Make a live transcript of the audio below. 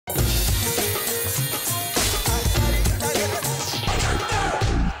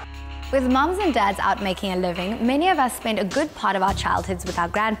With mums and dads out making a living, many of us spend a good part of our childhoods with our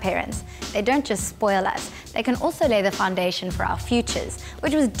grandparents. They don't just spoil us, they can also lay the foundation for our futures,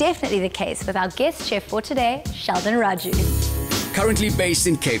 which was definitely the case with our guest chef for today, Sheldon Raju. Currently based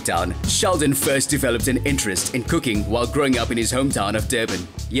in Cape Town, Sheldon first developed an interest in cooking while growing up in his hometown of Durban.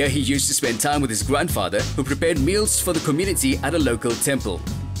 Here he used to spend time with his grandfather, who prepared meals for the community at a local temple.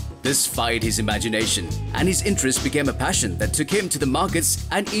 This fired his imagination, and his interest became a passion that took him to the markets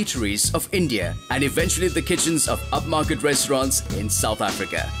and eateries of India and eventually the kitchens of upmarket restaurants in South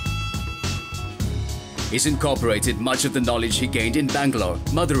Africa. He's incorporated much of the knowledge he gained in Bangalore,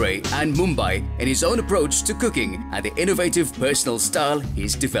 Madurai and Mumbai in his own approach to cooking and the innovative personal style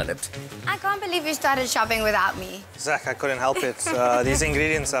he's developed. I can't believe you started shopping without me. Zach, I couldn't help it. These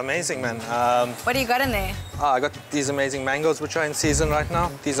ingredients are amazing, man. What do you got in there? I got these amazing mangoes, which are in season right now.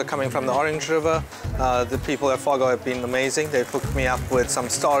 These are coming from the Orange River. The people at Fogo have been amazing. They've hooked me up with some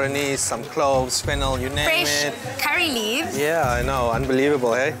star anise, some cloves, fennel, you name it. Fresh curry leaves. Yeah, I know.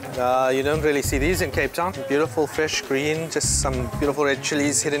 Unbelievable, hey? You don't really see these in Cape Town. Beautiful, fresh green, just some beautiful red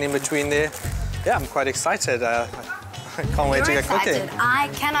chilies hidden in between there. Yeah, I'm quite excited. I can't wait to get cooking. I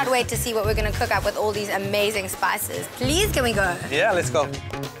cannot wait to see what we're going to cook up with all these amazing spices. Please, can we go? Yeah, let's go.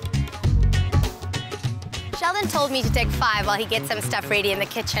 Sheldon told me to take 5 while he gets some stuff ready in the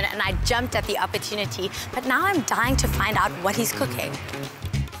kitchen, and I jumped at the opportunity. But now I'm dying to find out what he's cooking.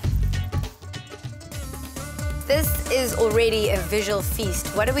 This is already a visual feast.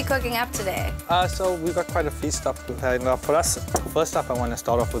 What are we cooking up today? So we've got quite a feast up for us. First up, I want to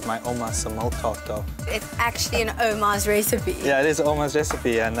start off with my Oma's milk tart dough. It's actually an Oma's recipe. Yeah, it is Oma's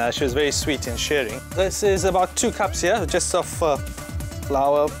recipe, and she was very sweet in sharing. This is about 2 cups here, just of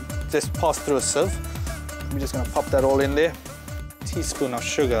flour, just passed through a sieve. We're just going to pop that all in there. A teaspoon of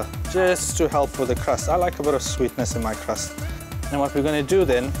sugar, just to help with the crust. I like a bit of sweetness in my crust. And what we're going to do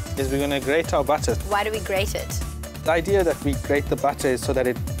then is we're going to grate our butter. Why do we grate it? The idea that we grate the butter is so that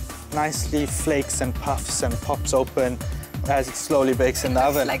it nicely flakes and puffs and pops open as it slowly bakes in the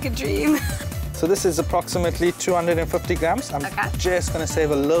oven. Like a dream. So this is approximately 250 grams. I'm just going to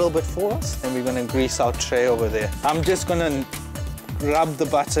save a little bit for us, and we're going to grease our tray over there. I'm just going to rub the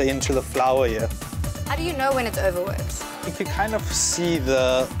butter into the flour here. How do you know when it's overworked? You can kind of see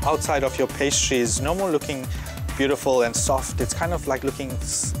the outside of your pastry is no more looking beautiful and soft. It's kind of like looking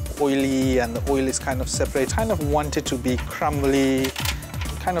oily, and the oil is kind of separate. Kind of want it to be crumbly,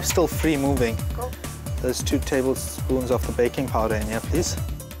 kind of still free moving. Cool. There's 2 tablespoons of the baking powder in here, please.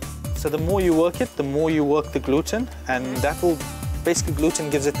 So the more you work it, the more you work the gluten, and that will, basically gluten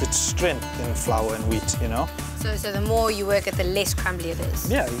gives it its strength in flour and wheat, you know? So the more you work it, the less crumbly it is?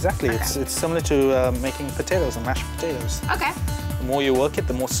 Yeah, exactly. Okay. It's similar to making potatoes and mashed potatoes. Okay. The more you work it,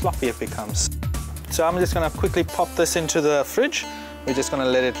 the more sloppy it becomes. So I'm just going to quickly pop this into the fridge. We're just going to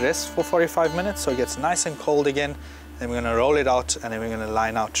let it rest for 45 minutes so it gets nice and cold again. Then we're going to roll it out, and then we're going to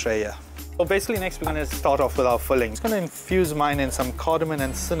line our tray here. So basically next we're going to start off with our filling. I'm going to infuse mine in some cardamom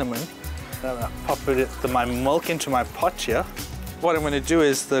and cinnamon. I'm going to pop my milk into my pot here. What I'm going to do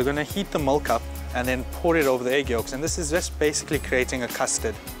is they're going to heat the milk up and then pour it over the egg yolks. And this is just basically creating a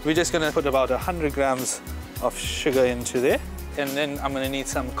custard. We're just going to put about 100 grams of sugar into there. And then I'm going to need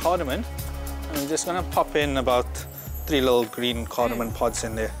some cardamom. I'm just going to pop in about 3 little green cardamom pods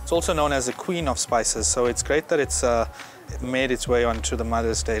in there. It's also known as the queen of spices, so it's great that it's made its way onto the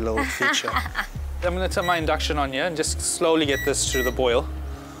Mother's Day little feature. I'm going to turn my induction on here and just slowly get this to the boil.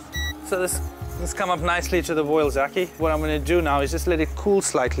 So this come up nicely to the boil, Zaki. What I'm going to do now is just let it cool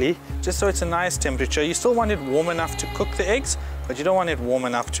slightly, just so it's a nice temperature. You still want it warm enough to cook the eggs, but you don't want it warm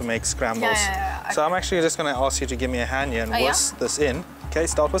enough to make scrambles. Yeah. So I'm actually just going to ask you to give me a hand here and whisk this in. Okay,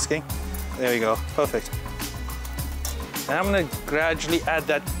 start whisking. There we go, perfect. And I'm going to gradually add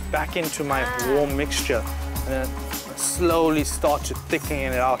that back into my warm mixture and then slowly start to thicken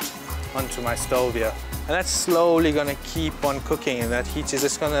it out onto my stove here. And that's slowly going to keep on cooking, and that heat is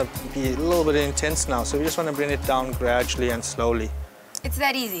just going to be a little bit intense now. So we just want to bring it down gradually and slowly. It's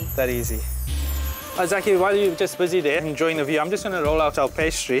that easy? That easy. Zaki, while you're just busy there enjoying the view, I'm just going to roll out our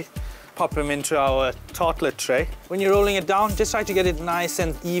pastry, pop them into our tartlet tray. When you're rolling it down, just try to get it nice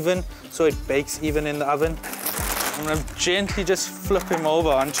and even so it bakes even in the oven. I'm going to gently just flip him over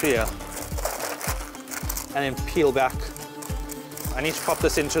onto here and then peel back. I need to pop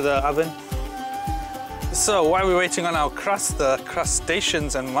this into the oven. So while we're waiting on our crust, the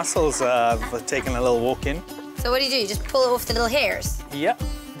crustaceans and mussels have taken a little walk in. So what do? You just pull off the little hairs? Yeah.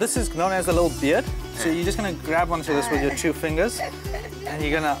 This is known as a little beard. So you're just going to grab onto this with your 2 fingers and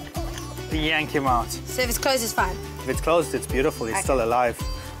you're going to yank him out. So if it's closed, it's fine? If it's closed, it's beautiful. It's still alive.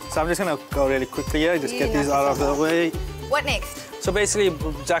 So I'm just going to go really quickly here, just get these out of the way. What next? So basically,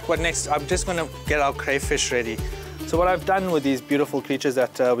 Jack, what next? I'm just gonna get our crayfish ready. So what I've done with these beautiful creatures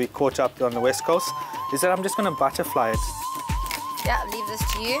that we caught up on the West Coast is that I'm just gonna butterfly it. Yeah, leave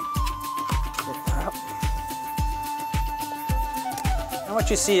this to you. And what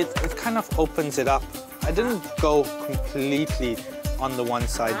you see, it kind of opens it up. I didn't go completely on the one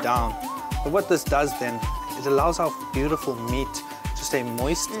side down. But what this does then, it allows our beautiful meat to stay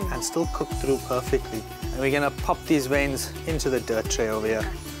moist and still cook through perfectly. And we're gonna pop these veins into the dirt tray over here.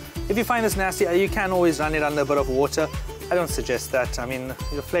 If you find this nasty, you can always run it under a bit of water. I don't suggest that. I mean,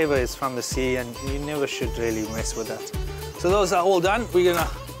 the flavor is from the sea and you never should really mess with that. So those are all done. We're gonna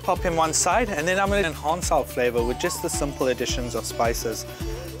pop him one side and then I'm gonna enhance our flavor with just the simple additions of spices.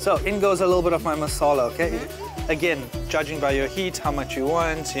 So in goes a little bit of my masala, okay? Again, judging by your heat, how much you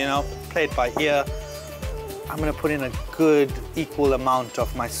want, you know, play it by ear. I'm gonna put in a good equal amount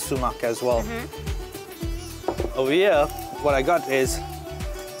of my sumac as well. Over here, what I got is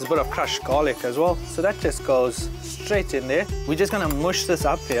a bit of crushed garlic as well. So that just goes straight in there. We're just gonna mush this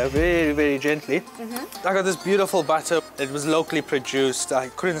up here very, very gently. I got this beautiful butter. It was locally produced. I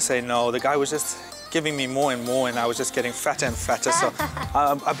couldn't say no. The guy was just giving me more and more and I was just getting fatter and fatter. So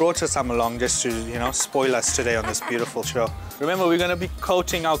I brought her some along just to, you know, spoil us today on this beautiful show. Remember, we're gonna be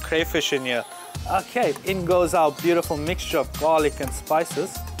coating our crayfish in here. Okay, in goes our beautiful mixture of garlic and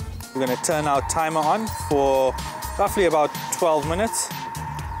spices. We're gonna turn our timer on for roughly about 12 minutes.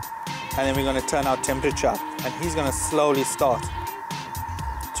 And then we're gonna turn our temperature up. And he's gonna slowly start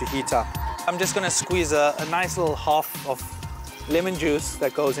to heat up. I'm just gonna squeeze a nice little half of lemon juice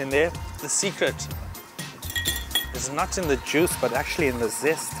that goes in there. The secret is not in the juice, but actually in the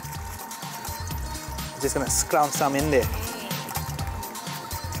zest. Just gonna scrounge some in there.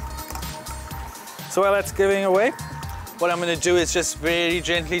 So while that's giving away, what I'm gonna do is just very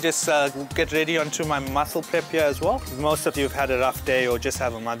gently just get ready onto my mussel prep here as well. Most of you have had a rough day or just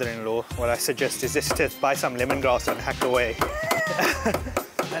have a mother-in-law. What I suggest is just to buy some lemongrass and hack away.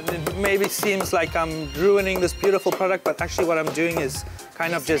 And it maybe seems like I'm ruining this beautiful product, but actually what I'm doing is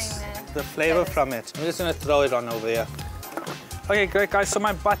kind of just the flavor from it. I'm just gonna throw it on over here. Okay, great guys, so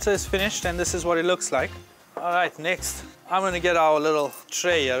my butter is finished and this is what it looks like. All right, next, I'm gonna get our little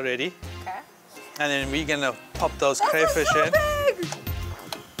tray here ready. Okay. And then we're gonna pop those crayfish in.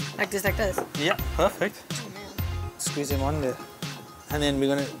 Like this? Yeah, perfect. Squeeze him on there. And then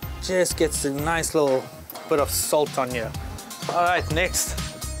we're gonna just get a nice little bit of salt on here. All right, next.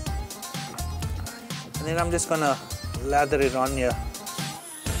 And then I'm just gonna lather it on here.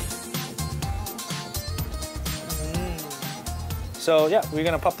 So yeah, we're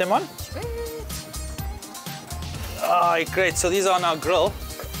gonna pop them on. All right, great, so these are on our grill.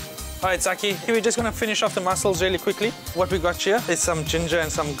 All right, Zaki, here we're just gonna finish off the mussels really quickly. What we got here is some ginger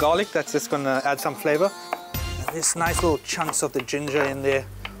and some garlic. That's just gonna add some flavor. And this nice little chunks of the ginger in there.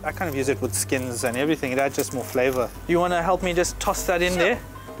 I kind of use it with skins and everything. It adds just more flavor. You wanna help me just toss that in there?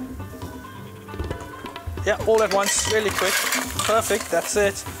 Yeah, all at once, really quick. Perfect, that's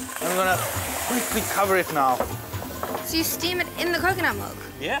it. I'm gonna quickly cover it now. So you steam it in the coconut milk?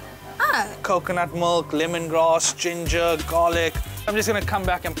 Yeah. Ah. Coconut milk, lemongrass, ginger, garlic. I'm just gonna come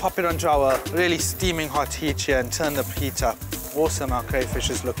back and pop it onto our really steaming hot heat here and turn the heat up. Awesome, our crayfish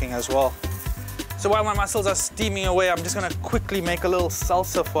is looking as well. So while my mussels are steaming away, I'm just gonna quickly make a little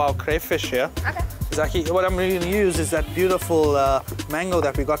salsa for our crayfish here. Okay. Zaki, what I'm really gonna use is that beautiful mango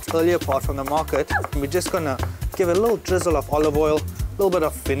that we got earlier part from the market. We're just gonna give it a little drizzle of olive oil, a little bit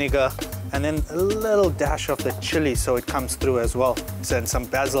of vinegar, and then a little dash of the chili so it comes through as well. And some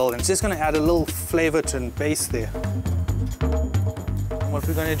basil, and it's just gonna add a little flavor to the base there. And what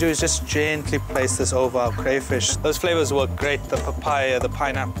we're gonna do is just gently place this over our crayfish. Those flavors work great, the papaya, the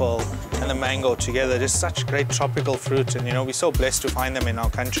pineapple, and the mango together. Just such great tropical fruit, and you know, we're so blessed to find them in our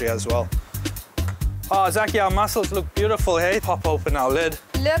country as well. Oh, Zaki, our mussels look beautiful, hey? Pop open our lid.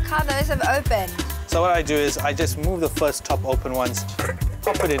 Look how those have opened. So what I do is I just move the first top open ones,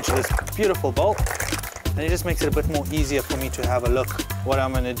 pop it into this beautiful bowl, and it just makes it a bit more easier for me to have a look. What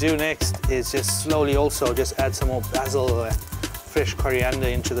I'm gonna do next is just slowly also just add some more basil and fresh coriander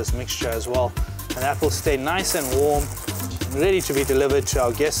into this mixture as well. And that will stay nice and warm, and ready to be delivered to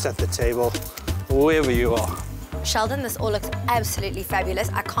our guests at the table, wherever you are. Sheldon, this all looks absolutely fabulous.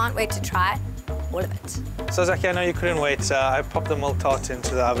 I can't wait to try all of it. So Zaki, I know you couldn't wait. I popped the milk tart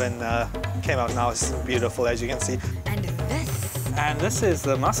into the oven. Came out now, it's beautiful as you can see. And this? And this is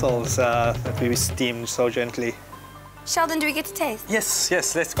the mussels that we steamed so gently. Sheldon, do we get to taste? Yes,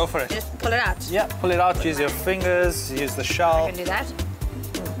 yes, let's go for it. Just pull it out? Yeah, pull it out, use your fingers, use the shell. I can do that.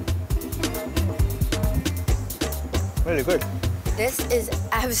 Really good. This is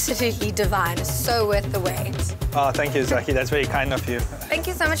absolutely divine. So worth the wait. Oh, thank you, Zaki. That's very kind of you. Thank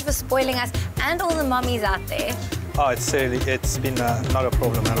you so much for spoiling us and all the mummies out there. Oh, it's been not a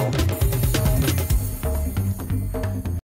problem at all.